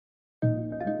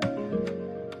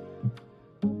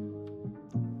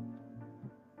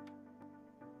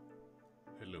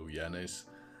Janez,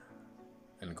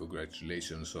 and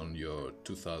congratulations on your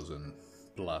 2000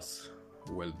 plus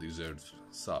well-deserved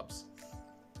subs.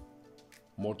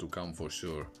 More to come for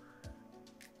sure.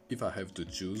 If I have to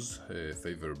choose a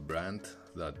favorite brand,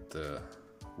 that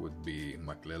would be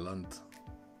McClelland,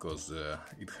 because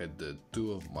it had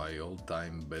two of my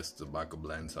all-time best tobacco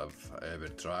blends I've ever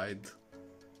tried: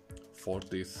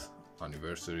 40th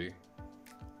anniversary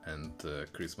and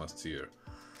Christmas cheer.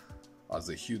 As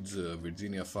a huge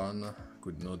Virginia fan,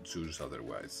 could not choose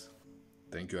otherwise.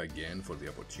 Thank you again for the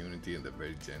opportunity and the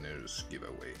very generous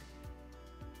giveaway.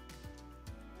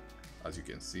 As you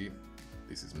can see,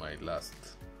 this is my last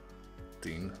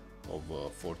tin of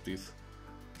 40th,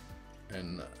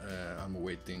 and I'm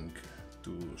waiting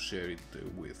to share it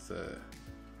with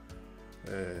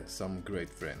some great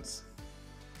friends.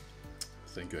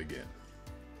 Thank you again.